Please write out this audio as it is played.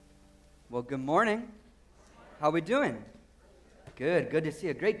Well, good morning. How we doing? Good to see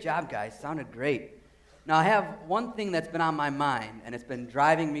you. Great job, guys. Sounded great. Now, I have one thing that's been on my mind, and it's been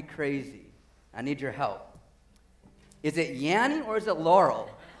driving me crazy. I need your help. Is it Yanni or is it Laurel?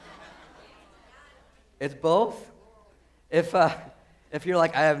 It's both? If you're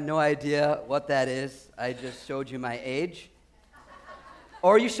like, I have no idea what that is, I just showed you my age.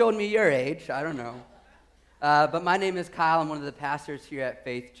 Or you showed me your age, I don't know. But my name is Kyle. I'm one of the pastors here at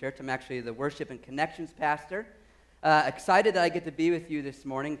Faith Church. I'm actually the worship and connections pastor. Excited that I get to be with you this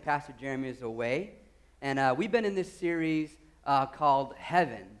morning. Pastor Jeremy is away. And we've been in this series called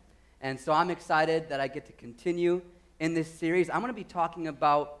Heaven. And so I'm excited that I get to continue in this series. I'm going to be talking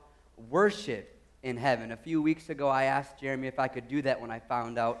about worship in heaven. A few weeks ago, I asked Jeremy if I could do that when I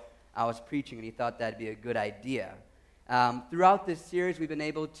found out I was preaching, and he thought that'd be a good idea. Throughout this series, we've been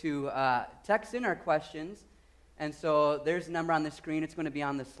able to text in our questions. And so there's a number on the screen. It's going to be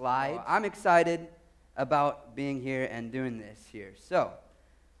on the slide. I'm excited about being here and doing this here. So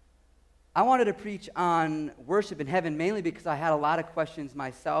I wanted to preach on worship in heaven mainly because I had a lot of questions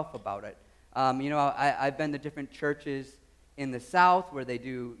myself about it. I've been to different churches in the South where they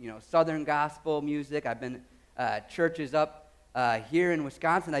do, Southern gospel music. I've been churches up here in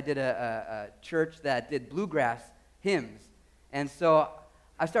Wisconsin. I did a church that did bluegrass hymns. And so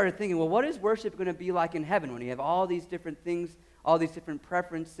I started thinking, well, what is worship going to be like in heaven when you have all these different things, all these different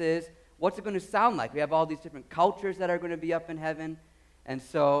preferences? What's it going to sound like? We have all these different cultures that are going to be up in heaven. And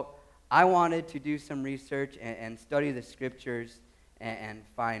so I wanted to do some research and study the scriptures and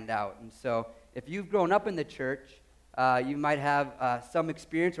find out. And so if you've grown up in the church, you might have some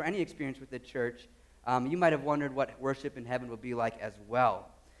experience or any experience with the church. You might have wondered what worship in heaven will be like as well.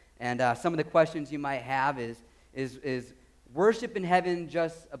 And some of the questions you might have is worship in heaven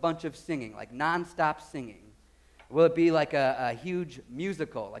just a bunch of singing, like nonstop singing? Will it be like a huge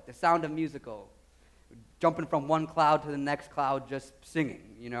musical, like the Sound of Musical, jumping from one cloud to the next cloud just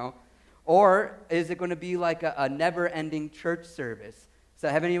singing, Or is it going to be like a never-ending church service? So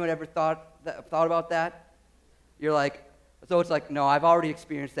have anyone ever thought about that? You're like, so it's like, no, I've already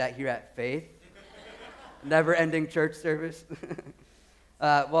experienced that here at Faith. Never-ending church service.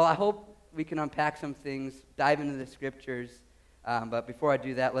 Well, I hope we can unpack some things, dive into the scriptures. But before I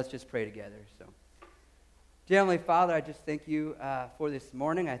do that, let's just pray together. So, dear Heavenly Father, I just thank you for this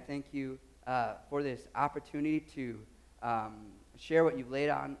morning. I thank you for this opportunity to share what you've laid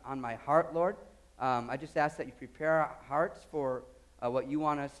on my heart, Lord. I just ask that you prepare our hearts for what you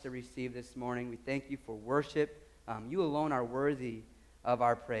want us to receive this morning. We thank you for worship. You alone are worthy of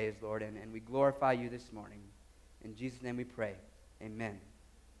our praise, Lord, and we glorify you this morning. In Jesus' name we pray. Amen.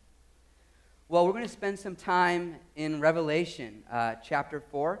 Well, we're going to spend some time in Revelation chapter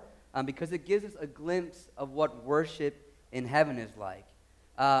 4 because it gives us a glimpse of what worship in heaven is like.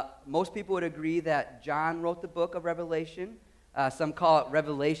 Most people would agree that John wrote the book of Revelation. Some call it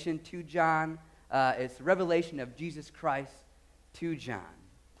Revelation to John. It's the revelation of Jesus Christ to John.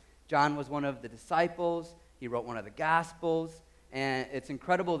 John was one of the disciples. He wrote one of the Gospels. And it's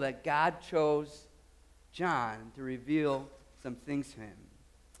incredible that God chose John to reveal some things to him.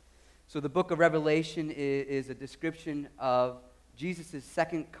 So the book of Revelation is a description of Jesus'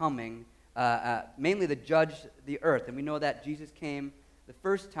 second coming, mainly to judge the earth. And we know that Jesus came the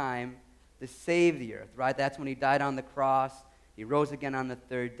first time to save the earth, right? That's when he died on the cross. He rose again on the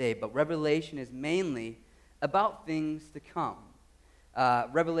third day. But Revelation is mainly about things to come.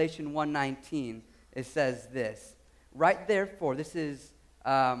 Revelation 1:19, it says this, right therefore, this is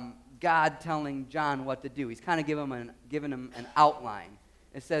God telling John what to do. He's kind of giving him an outline.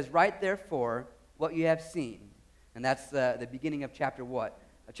 It says, right therefore, what you have seen. And that's the beginning of chapter 1,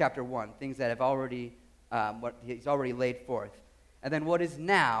 things that have already, what he's already laid forth. And then what is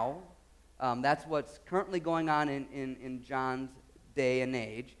now, that's what's currently going on in John's day and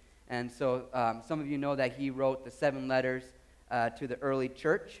age. And so some of you know that he wrote the 7 letters to the early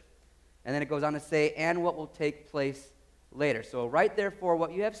church. And then it goes on to say, and what will take place later. So right therefore,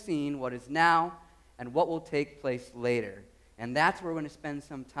 what you have seen, what is now, and what will take place later. And that's where we're going to spend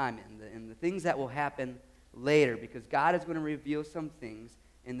some time in the things that will happen later, because God is going to reveal some things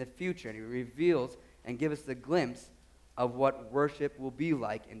in the future, and he reveals and gives us the glimpse of what worship will be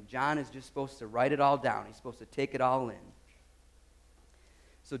like, and John is just supposed to write it all down. He's supposed to take it all in.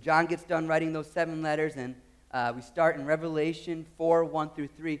 So John gets done writing those 7 letters, and we start in Revelation 4, 1 through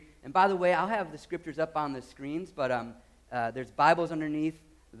 3. And by the way, I'll have the scriptures up on the screens, but there's Bibles underneath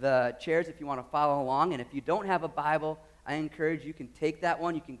the chairs if you want to follow along, and if you don't have a Bible, I encourage you can take that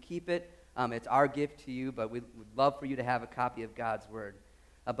one, you can keep it. It's our gift to you, but we'd love for you to have a copy of God's Word.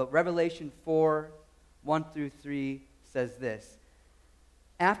 But Revelation 4, 1 through 3 says this,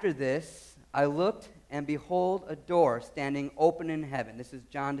 After this, I looked, and behold, a door standing open in heaven. This is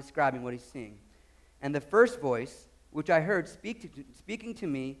John describing what he's seeing. And the first voice, which I heard speaking to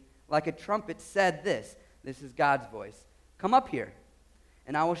me like a trumpet, said this. This is God's voice. Come up here,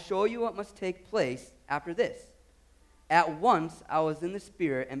 and I will show you what must take place after this. At once I was in the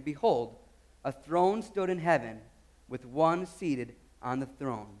Spirit, and behold, a throne stood in heaven, with one seated on the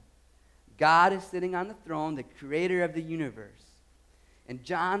throne. God is sitting on the throne, the creator of the universe. And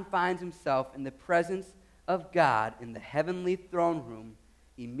John finds himself in the presence of God in the heavenly throne room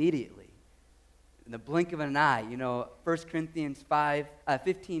immediately. In the blink of an eye. 1 Corinthians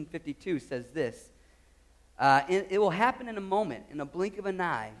 15:52 says this. It will happen in a moment, in a blink of an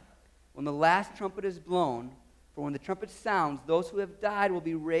eye, when the last trumpet is blown. For when the trumpet sounds, those who have died will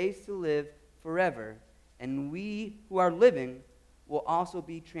be raised to live forever, and we who are living will also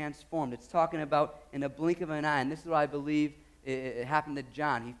be transformed. It's talking about in a blink of an eye, and this is what I believe it happened to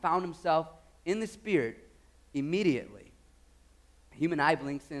John. He found himself in the Spirit immediately. A human eye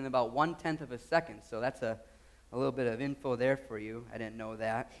blinks in about 1/10 of a second, so that's a little bit of info there for you. I didn't know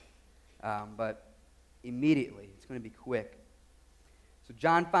that, but immediately. It's going to be quick. So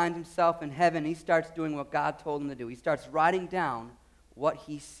John finds himself in heaven. He starts doing what God told him to do. He starts writing down what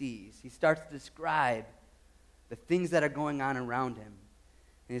he sees. He starts to describe the things that are going on around him.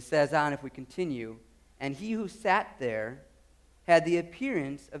 And it says on, if we continue, and he who sat there had the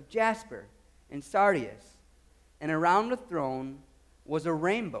appearance of jasper and sardius, and around the throne was a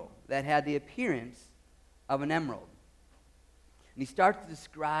rainbow that had the appearance of an emerald. And he starts to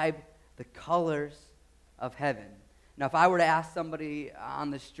describe the colors of heaven. Now, if I were to ask somebody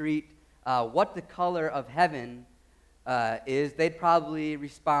on the street what the color of heaven is, they'd probably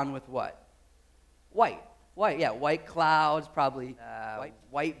respond with what? White. White clouds, probably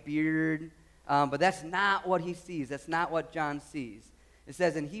white beard. But that's not what he sees. That's not what John sees. It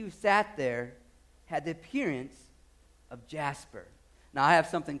says, and he who sat there had the appearance of jasper. Now, I have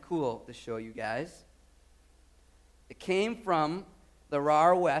something cool to show you guys. It came from the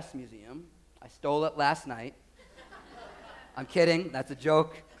Raw West Museum. I stole it last night. I'm kidding. That's a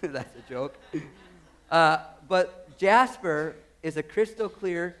joke. That's a joke. But jasper is a crystal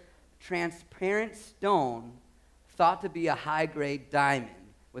clear, transparent stone thought to be a high-grade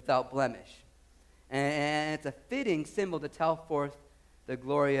diamond without blemish. And it's a fitting symbol to tell forth the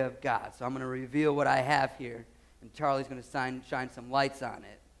glory of God. So I'm going to reveal what I have here, and Charlie's going to shine some lights on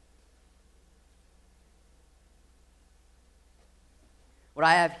it. What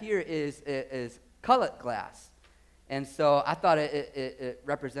I have here is colored glass. And so I thought it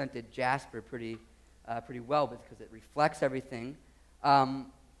represented jasper pretty well because it reflects everything.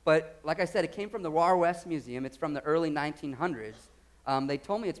 But like I said, it came from the Raw West Museum. It's from the early 1900s. They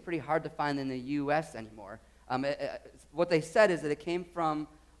told me it's pretty hard to find in the U.S. anymore. What they said is that it came from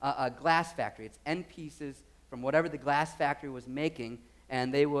a glass factory. It's end pieces from whatever the glass factory was making,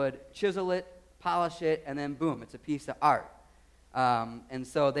 and they would chisel it, polish it, and then boom, it's a piece of art. And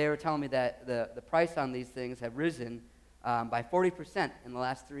so they were telling me that the price on these things have risen by 40% in the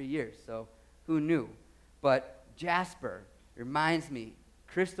last 3 years. So who knew? But jasper reminds me,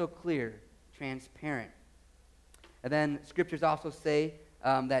 crystal clear, transparent. And then scriptures also say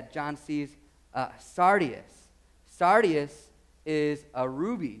that John sees sardius. Sardius is a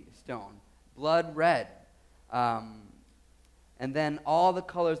ruby stone, blood red. And then all the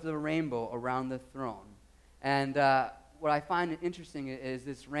colors of the rainbow around the throne. And what I find interesting is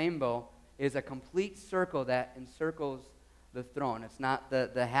this rainbow is a complete circle that encircles the throne. It's not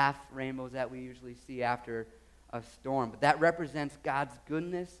the half rainbows that we usually see after a storm, but that represents God's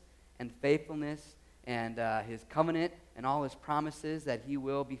goodness and faithfulness and his covenant and all his promises that he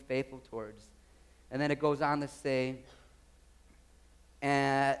will be faithful towards. And then it goes on to say,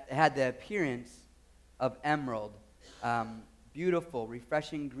 and it had the appearance of emerald, beautiful,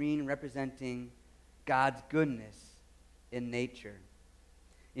 refreshing green, representing God's goodness in nature.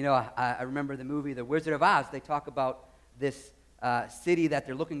 I remember the movie The Wizard of Oz. They talk about this city that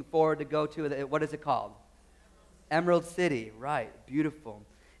they're looking forward to go to. What is it called? Emerald City, right, beautiful.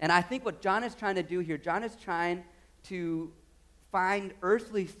 And I think what John is trying to do here, John is trying to find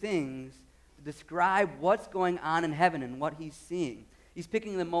earthly things to describe what's going on in heaven and what he's seeing. He's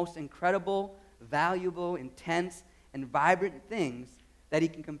picking the most incredible, valuable, intense, and vibrant things that he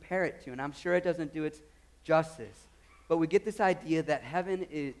can compare it to. And I'm sure it doesn't do its justice. But we get this idea that heaven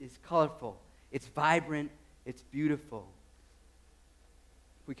is colorful, it's vibrant, it's beautiful.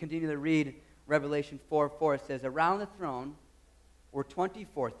 If we continue to read Revelation 4:4, it says, around the throne were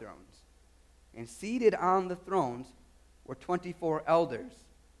 24 thrones, and seated on the thrones were 24 elders,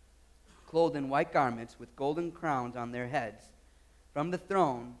 clothed in white garments with golden crowns on their heads. From the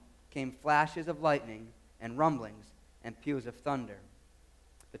throne came flashes of lightning and rumblings and peals of thunder.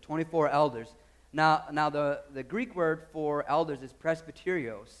 The 24 elders. Now the Greek word for elders is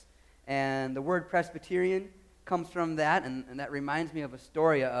presbyterios. And the word Presbyterian comes from that, and that reminds me of a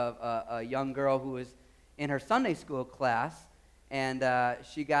story of a young girl who was in her Sunday school class, and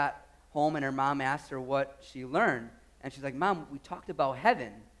she got home and her mom asked her what she learned. And she's like, "Mom, we talked about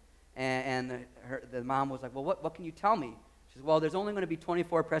heaven." And the mom was like, "Well, what can you tell me?" She said, "Well, there's only going to be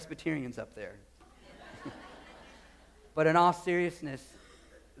 24 Presbyterians up there." But in all seriousness,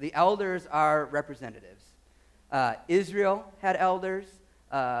 the elders are representatives. Israel had elders.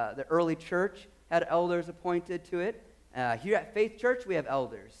 The early church had elders appointed to it. Here at Faith Church, we have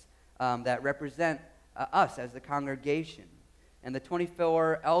elders that represent us as the congregation. And the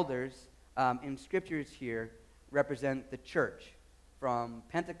 24 elders in scriptures here represent the church from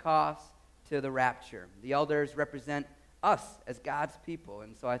Pentecost to the rapture. The elders represent us as God's people.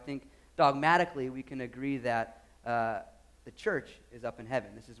 And so I think dogmatically we can agree that the church is up in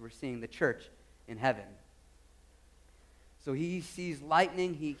heaven. We're seeing the church in heaven. So he sees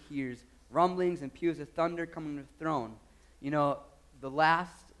lightning, he hears rumblings and peals of thunder coming from the throne. You know, the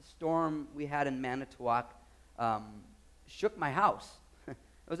last storm we had in Manitowoc shook my house. It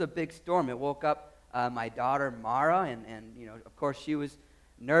was a big storm. It woke up my daughter Mara, and you know, of course she was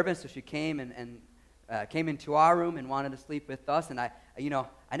nervous, so she came and came into our room and wanted to sleep with us. And I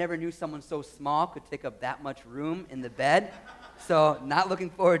never knew someone so small could take up that much room in the bed. So not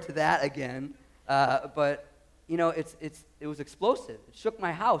looking forward to that again. But you know, it was explosive. It shook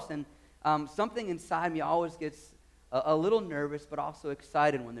my house, and something inside me always gets a little nervous, but also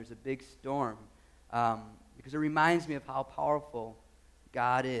excited when there's a big storm, because it reminds me of how powerful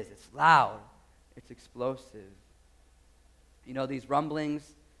God is. It's loud. It's explosive. You know, these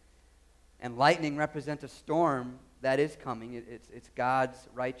rumblings and lightning represent a storm that is coming. It's God's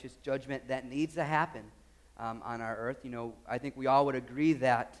righteous judgment that needs to happen on our earth. You know, I think we all would agree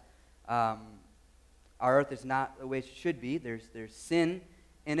that our earth is not the way it should be. There's sin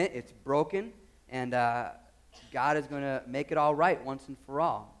in it. It's broken. And God is going to make it all right once and for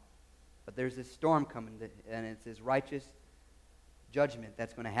all. But there's this storm coming, and it's His righteous judgment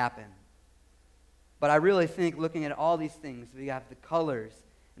that's going to happen. But I really think, looking at all these things, we have the colors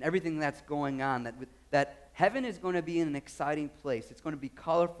and everything that's going on, that heaven is going to be in an exciting place. It's going to be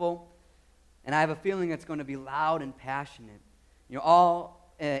colorful, and I have a feeling it's going to be loud and passionate. You know,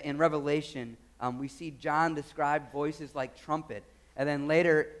 all in Revelation, we see John describe voices like trumpet, and then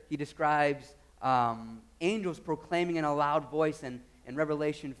later he describes angels proclaiming in a loud voice, and in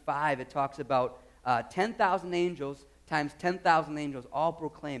Revelation 5 it talks about 10,000 angels times 10,000 angels all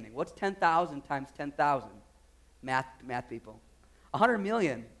proclaiming. What's 10,000 times 10,000? Math people. 100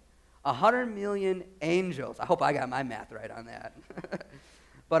 million. 100 million angels. I hope I got my math right on that.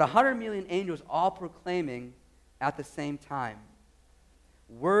 But 100 million angels all proclaiming at the same time.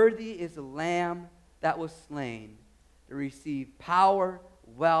 Worthy is the Lamb that was slain to receive power,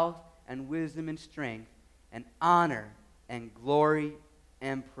 wealth, and wisdom and strength, and honor and glory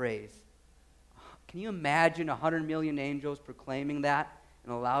and praise. Can you imagine 100 million angels proclaiming that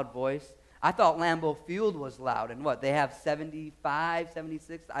in a loud voice? I thought Lambeau Field was loud. And what, they have 75,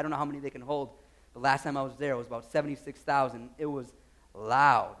 76? I don't know how many they can hold. The last time I was there, it was about 76,000. It was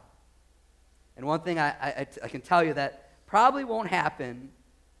loud. And one thing I can tell you that probably won't happen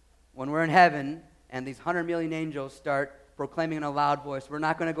when we're in heaven and these 100 million angels start proclaiming in a loud voice. We're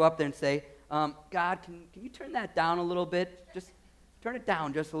not going to go up there and say, God, can you turn that down a little bit? Just turn it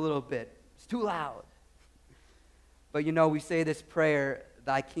down just a little bit. It's too loud. But you know, we say this prayer,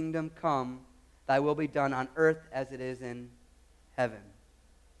 Thy kingdom come, Thy will be done on earth as it is in heaven.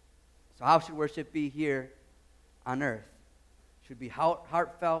 So how should worship be here on earth? It should be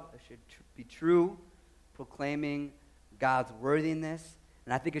heartfelt. It should be true, proclaiming God's worthiness.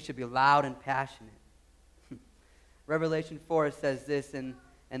 And I think it should be loud and passionate. Revelation 4 says this, and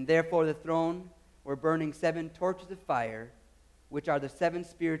therefore the throne were burning 7 torches of fire, which are the 7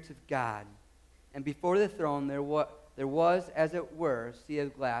 spirits of God. And before the throne there was, as it were, a sea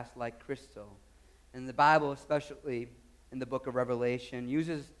of glass like crystal. And the Bible, especially in the book of Revelation,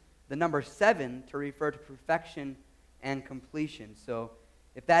 uses the number 7 to refer to perfection and completion. So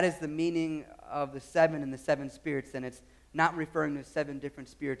if that is the meaning of the 7 and the 7 spirits, then it's not referring to 7 different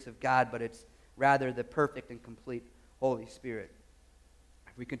spirits of God, but it's rather the perfect and complete Holy Spirit.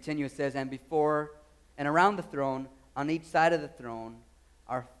 If we continue, it says, and before and around the throne, on each side of the throne,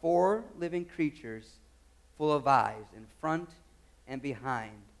 are 4 living creatures full of eyes, in front and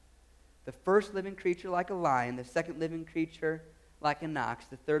behind. The first living creature like a lion, the second living creature like an ox,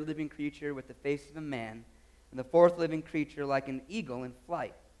 the third living creature with the face of a man, and the fourth living creature like an eagle in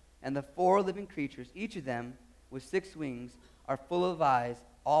flight. And the four living creatures, each of them with 6 wings, are full of eyes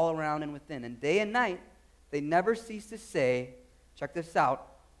all around and within. And day and night they never cease to say, check this out,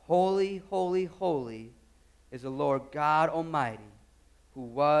 holy, holy, holy is the Lord God Almighty, who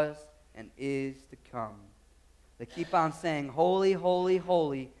was and is to come. They keep on saying, holy, holy,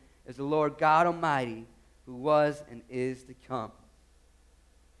 holy is the Lord God Almighty, who was and is to come.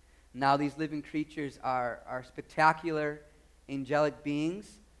 Now these living creatures are spectacular angelic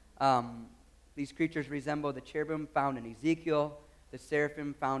beings. These creatures resemble the cherubim found in Ezekiel, the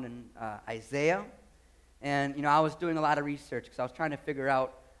seraphim found in Isaiah. And, I was doing a lot of research because I was trying to figure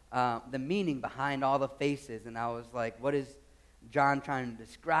out the meaning behind all the faces. And I was like, what is John trying to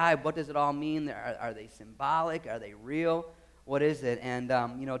describe? What does it all mean? Are they symbolic? Are they real? What is it? And,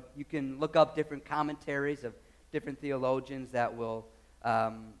 you can look up different commentaries of different theologians that will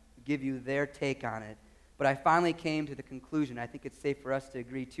give you their take on it. But I finally came to the conclusion, I think it's safe for us to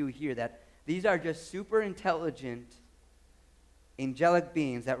agree too here, that these are just super intelligent angelic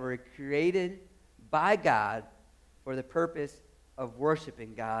beings that were created by God for the purpose of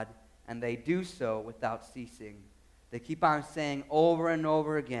worshiping God, and they do so without ceasing. They keep on saying over and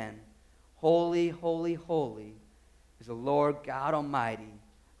over again, holy, holy, holy is the Lord God Almighty,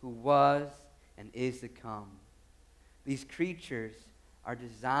 who was and is to come. These creatures are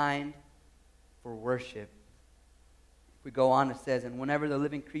designed for worship. If we go on, it says, and whenever the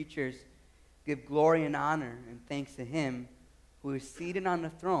living creatures give glory and honor and thanks to him who is seated on the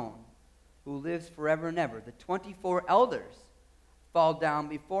throne, who lives forever and ever, the 24 elders fall down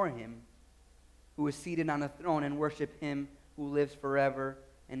before him who is seated on the throne and worship him who lives forever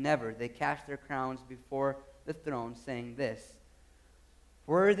and ever. They cast their crowns before the throne, saying this,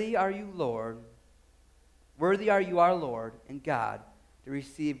 worthy are you, Lord, worthy are you, our Lord and God, to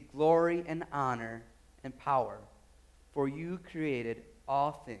receive glory and honor and power. For you created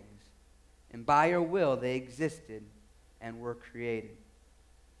all things, and by your will they existed and were created.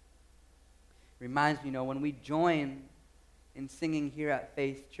 Reminds me, when we join in singing here at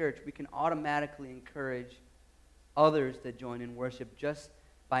Faith Church, we can automatically encourage others to join in worship just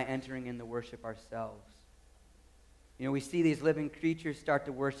by entering in the worship ourselves. We see these living creatures start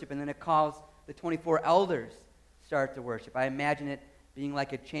to worship, and then it calls the 24 elders start to worship. I imagine it being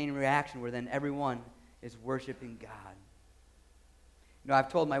like a chain reaction where then everyone is worshiping God.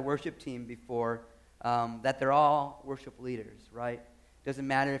 I've told my worship team before that they're all worship leaders, right? Doesn't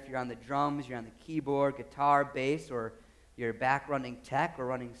matter if you're on the drums, you're on the keyboard, guitar, bass, or you're back running tech or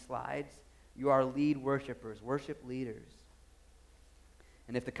running slides. You are lead worshipers, worship leaders.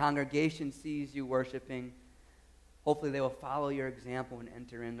 And if the congregation sees you worshiping, hopefully they will follow your example and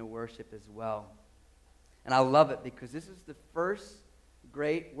enter into worship as well. And I love it because this is the first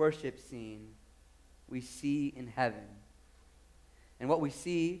great worship scene we see in heaven. And what we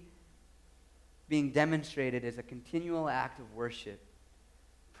see being demonstrated is a continual act of worship.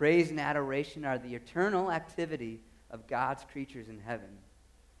 Praise and adoration are the eternal activity of God's creatures in heaven.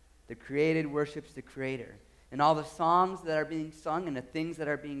 The created worships the Creator. And all the songs that are being sung and the things that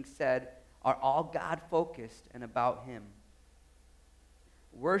are being said are all God-focused and about Him.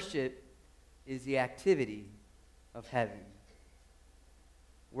 Worship is the activity of heaven.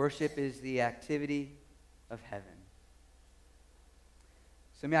 Worship is the activity of heaven.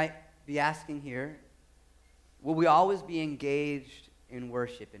 So may I be asking here, will we always be engaged in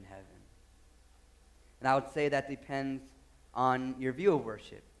worship in heaven? And I would say that depends on your view of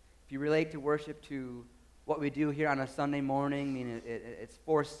worship. If you relate to worship to what we do here on a Sunday morning, it's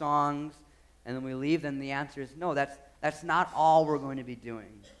 4 songs, and then we leave, then the answer is no, that's not all we're going to be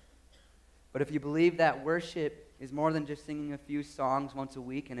doing. But if you believe that worship is more than just singing a few songs once a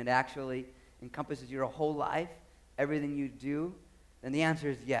week, and it actually encompasses your whole life, everything you do, then the answer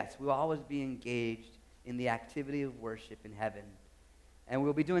is yes. We'll always be engaged in the activity of worship in heaven. And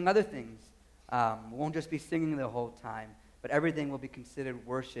we'll be doing other things. We won't just be singing the whole time, but everything will be considered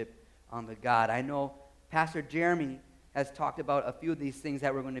worship unto God. I know Pastor Jeremy has talked about a few of these things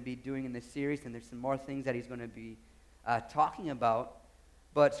that we're going to be doing in this series, and there's some more things that he's going to be talking about.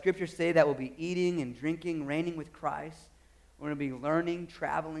 But scriptures say that we'll be eating and drinking, reigning with Christ. We're going to be learning,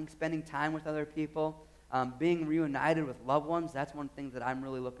 traveling, spending time with other people, being reunited with loved ones. That's one thing that I'm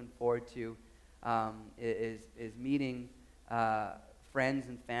really looking forward to, is meeting friends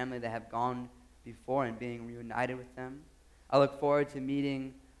and family that have gone before and being reunited with them. I look forward to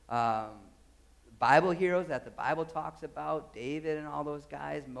meeting Bible heroes that the Bible talks about, David and all those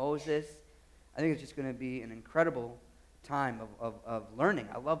guys, Moses. I think it's just going to be an incredible time of learning.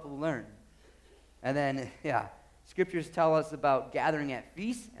 I love to learn. And then, scriptures tell us about gathering at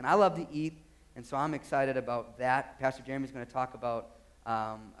feasts, and I love to eat And so I'm excited about that. Pastor Jeremy's going to talk about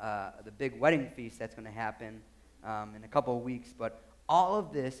the big wedding feast that's going to happen in a couple of weeks. But all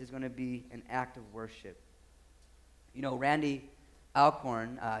of this is going to be an act of worship. You know, Randy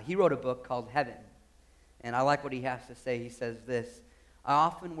Alcorn, he wrote a book called Heaven. And I like what he has to say. He says this: I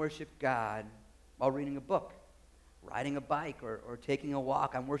often worship God while reading a book, riding a bike, or taking a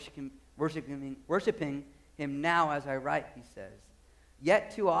walk. I'm worshiping him now as I write, he says.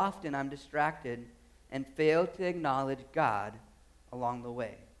 Yet too often I'm distracted and fail to acknowledge God along the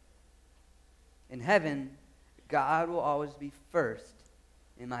way. In heaven, God will always be first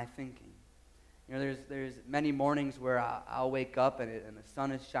in my thinking. You know, there's many mornings where I'll wake up and the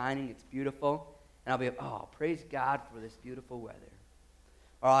sun is shining, it's beautiful, and I'll be, oh, praise God for this beautiful weather.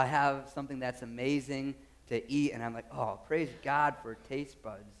 Or I'll have something that's amazing to eat, and I'm like, oh, praise God for taste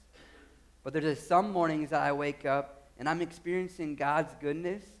buds. But there's some mornings that I wake up, and I'm experiencing God's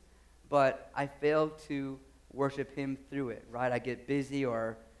goodness, but I fail to worship him through it, right? I get busy,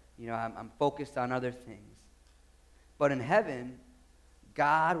 or, you know, I'm focused on other things. But in heaven,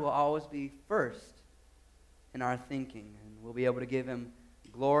 God will always be first in our thinking, and we'll be able to give him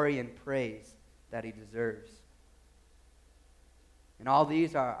glory and praise that he deserves. And all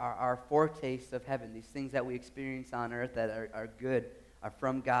these are foretastes of heaven. These things that we experience on earth that are good are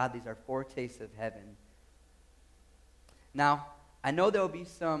from God. These are foretastes of heaven. Now, I know there will be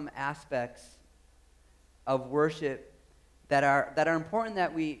some aspects of worship that are important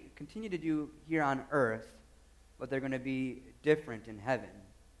that we continue to do here on earth, but they're going to be different in heaven.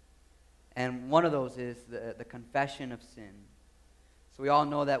 And one of those is the confession of sin. So we all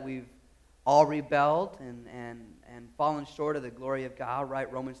know that we've all rebelled and fallen short of the glory of God,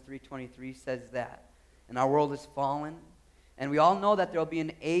 right? Romans 3:23 says that. And our world is fallen. And we all know that there will be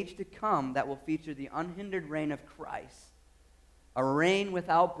an age to come that will feature the unhindered reign of Christ, a reign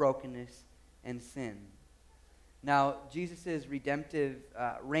without brokenness and sin. Now, Jesus' redemptive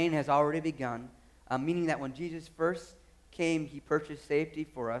reign has already begun, meaning that when Jesus first came, he purchased safety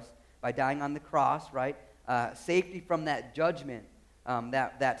for us by dying on the cross, right? Safety from that judgment,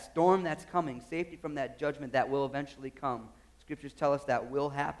 that storm that's coming, safety from that judgment that will eventually come. Scriptures tell us that will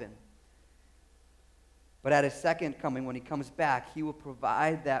happen. But at his second coming, when he comes back, he will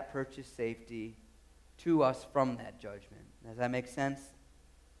provide that purchased safety to us from that judgment. Does that make sense?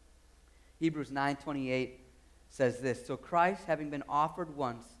 Hebrews 9:28 says this: So Christ, having been offered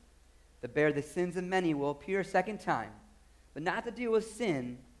once to bear the sins of many, will appear a second time, but not to deal with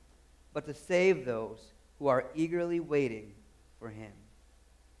sin, but to save those who are eagerly waiting for him.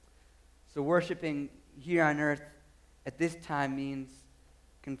 So worshiping here on earth at this time means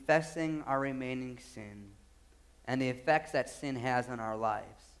confessing our remaining sin and the effects that sin has on our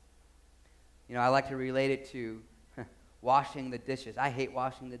lives. You know, I like to relate it to washing the dishes. I hate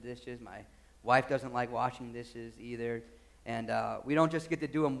washing the dishes. My wife doesn't like washing dishes either. And we don't just get to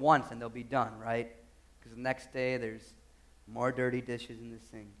do them once and they'll be done, right? Because the next day there's more dirty dishes in the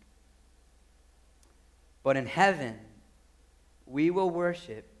sink. But in heaven, we will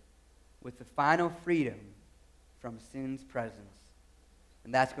worship with the final freedom from sin's presence.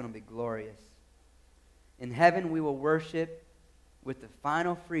 And that's going to be glorious. In heaven, we will worship with the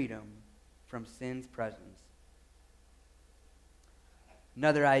final freedom from sin's presence.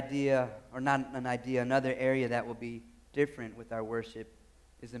 Another idea, or not an idea, another area that will be different with our worship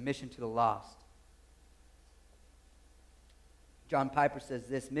is the mission to the lost. John Piper says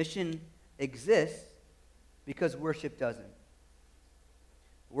this: mission exists because worship doesn't.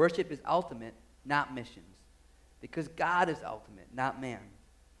 Worship is ultimate, not missions, because God is ultimate, not man.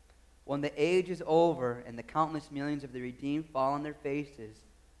 When the age is over and the countless millions of the redeemed fall on their faces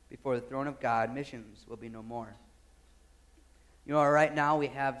before the throne of God, missions will be no more. You know, right now we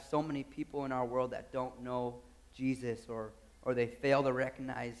have so many people in our world that don't know Jesus, or they fail to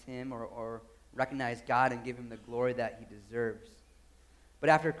recognize him or recognize God and give him the glory that he deserves. But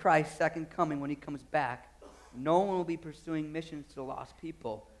after Christ's second coming, when he comes back, no one will be pursuing missions to the lost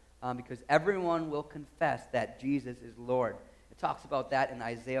people because everyone will confess that Jesus is Lord. It talks about that in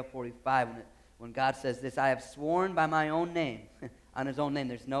Isaiah 45 when God says this: I have sworn by my own name, on his own name.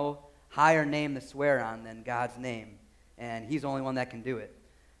 There's no higher name to swear on than God's name, and he's the only one that can do it.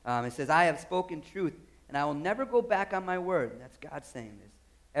 It says, I have spoken truth, and I will never go back on my word. That's God saying this.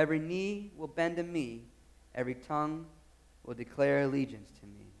 Every knee will bend to me. Every tongue will declare allegiance to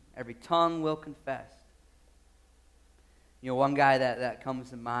me. Every tongue will confess. You know, one guy that comes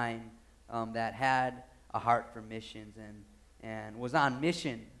to mind that had a heart for missions and was on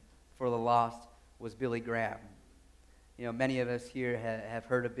mission for the lost was Billy Graham. You know, many of us here have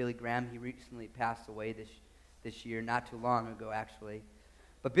heard of Billy Graham. He recently passed away this year, not too long ago, actually.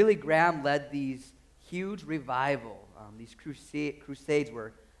 But Billy Graham led these huge revival, these crusades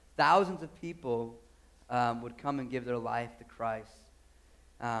where thousands of people would come and give their life to Christ.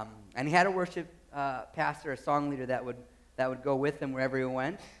 And he had a worship pastor, a song leader that would go with him wherever he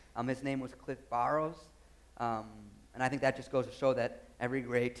went. His name was Cliff Barrows. And I think that just goes to show that every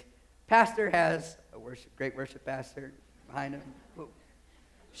great pastor has a great worship pastor behind him. Whoa.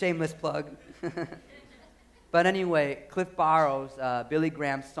 Shameless plug. But anyway, Cliff Barrows, Billy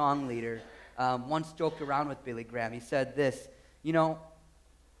Graham's song leader, once joked around with Billy Graham. He said this, when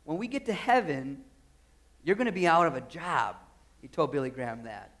we get to heaven, you're going to be out of a job. He told Billy Graham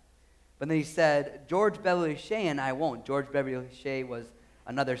that. But then he said, George Beverly Shea and I won't. George Beverly Shea was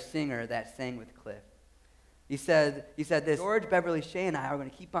another singer that sang with Cliff. He said this, George Beverly Shea and I are going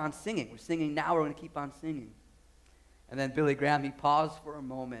to keep on singing. We're singing now, we're going to keep on singing. And then Billy Graham, he paused for a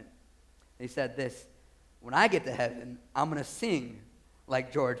moment. He said this, when I get to heaven, I'm going to sing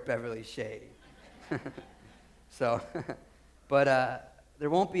like George Beverly Shea. But there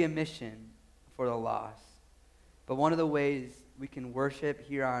won't be a mission for the lost. But one of the ways we can worship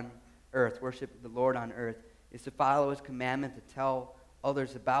here on earth, worship the Lord on earth, is to follow his commandment to tell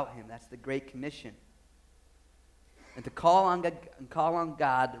others about him. That's the Great Commission. And to call on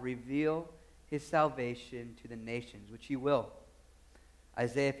God to reveal his salvation to the nations, which he will.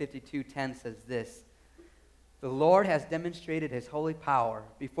 Isaiah 52:10 says this, the Lord has demonstrated his holy power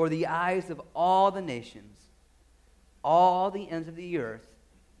before the eyes of all the nations. All the ends of the earth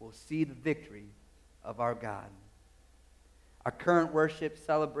will see the victory of our God. Our current worship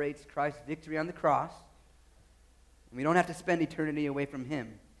celebrates Christ's victory on the cross. And we don't have to spend eternity away from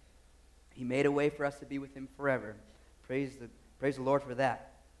him. He made a way for us to be with him forever. Praise the Lord for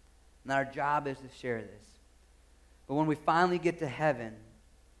that. And our job is to share this. But when we finally get to heaven,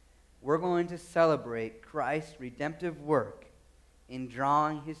 we're going to celebrate Christ's redemptive work in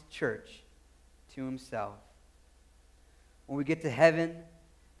drawing his church to himself. When we get to heaven,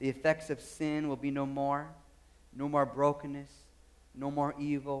 the effects of sin will be no more. No more brokenness, no more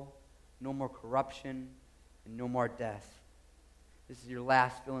evil, no more corruption, and no more death. This is your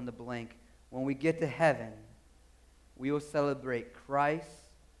last fill in the blank. When we get to heaven, we will celebrate Christ's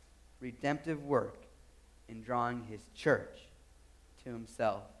redemptive work in drawing his church to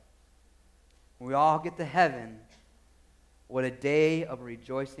himself. When we all get to heaven, what a day of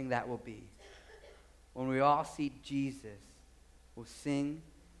rejoicing that will be. When we all see Jesus, we'll sing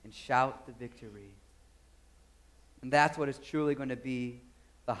and shout the victory. And that's what is truly going to be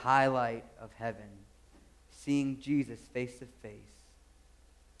the highlight of heaven, seeing Jesus face to face.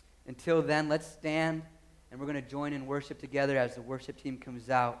 Until then, let's stand and we're going to join in worship together as the worship team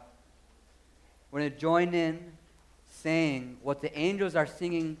comes out. We're going to join in saying what the angels are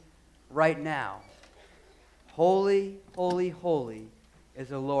singing right now. Holy, holy, holy is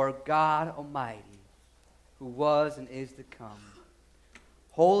the Lord God Almighty, who was and is to come.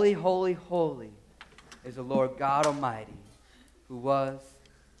 Holy, holy, holy is the Lord God Almighty, who was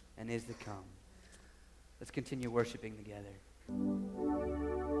and is to come. Let's continue worshiping together.